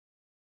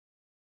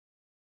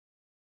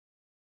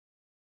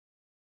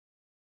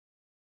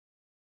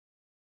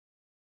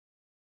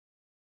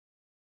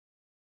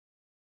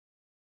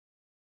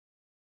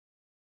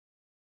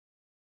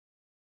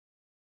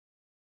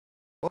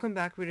Welcome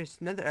back, readers,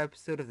 to another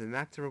episode of the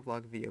Mac to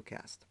Vlog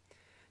videocast.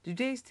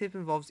 Today's tip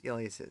involves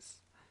aliases.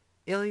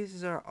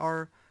 Aliases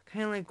are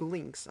kind of like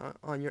links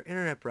on your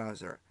internet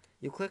browser.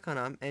 You click on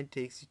them and it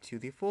takes you to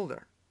the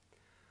folder.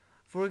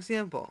 For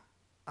example,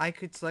 I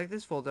could select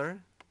this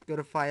folder, go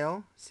to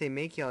File, say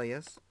Make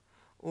Alias,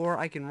 or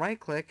I can right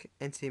click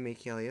and say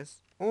Make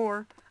Alias,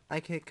 or I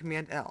can hit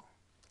Command L.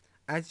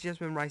 I suggest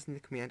memorizing the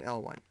Command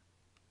L one.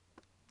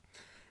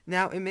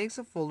 Now it makes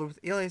a folder with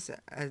alias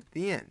at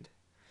the end.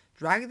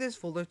 Drag this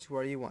folder to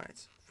where you want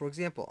it. For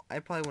example, I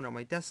probably want it on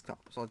my desktop,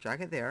 so I'll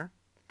drag it there,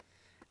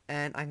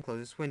 and I can close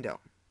this window.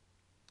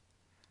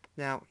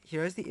 Now,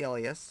 here's the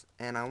alias,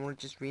 and I want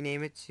to just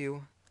rename it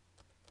to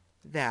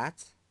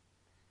that,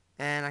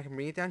 and I can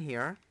bring it down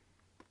here.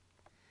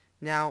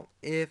 Now,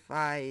 if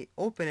I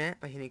open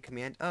it by hitting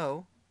Command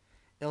O,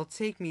 it'll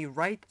take me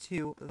right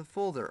to the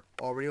folder,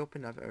 already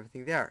opened up,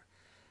 everything there.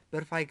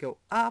 But if I go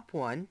up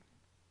one,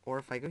 or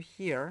if I go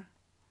here,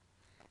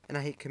 and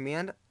I hit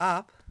Command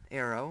up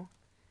arrow,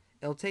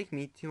 it'll take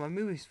me to my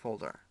movies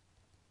folder.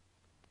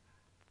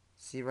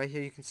 See right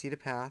here, you can see the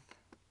path.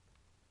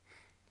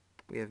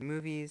 We have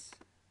movies.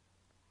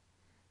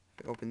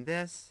 If I open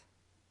this,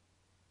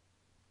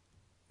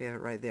 we have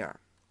it right there.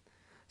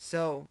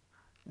 So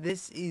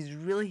this is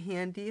really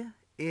handy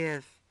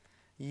if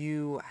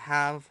you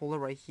have a folder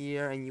right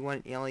here and you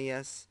want an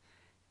alias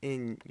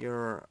in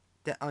your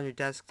on your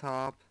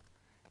desktop.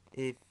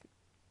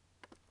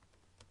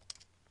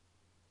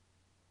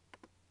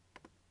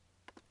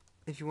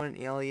 If you want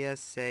an alias,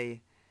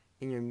 say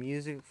in your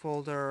music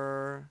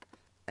folder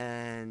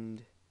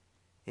and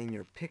in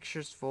your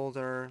pictures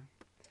folder,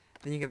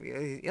 then you have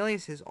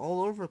aliases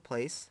all over the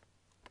place.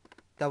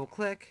 Double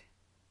click.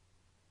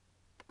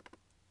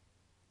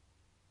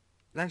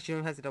 Actually, you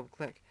don't have to double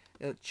click.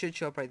 It should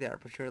show up right there.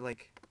 But if you're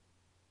like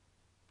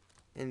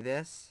in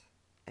this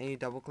and you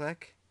double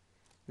click,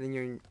 then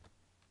you're in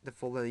the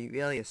folder that you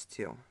alias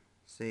to.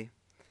 See?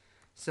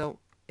 So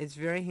it's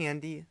very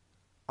handy.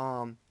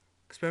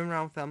 Experiment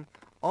around with them.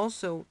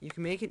 Also, you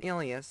can make an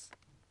alias,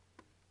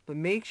 but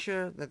make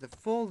sure that the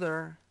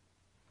folder,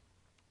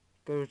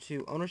 go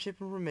to ownership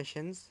and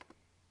permissions,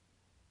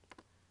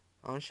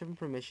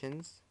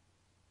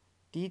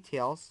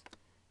 details,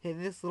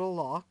 hit this little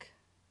lock.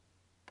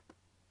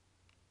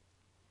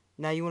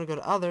 Now you want to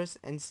go to others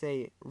and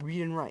say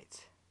read and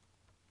write.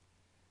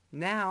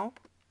 Now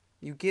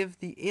you give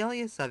the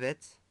alias of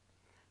it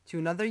to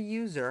another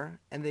user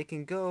and they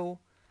can go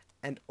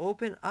and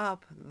open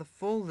up the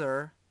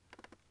folder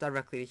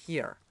directly to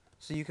here.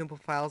 So you can put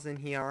files in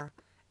here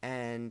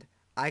and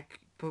I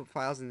put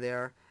files in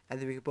there and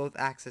then we can both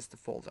access the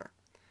folder.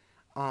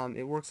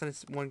 It works on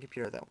one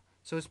computer though.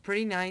 So it's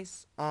pretty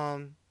nice.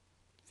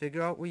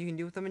 Figure out what you can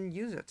do with them and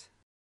use it.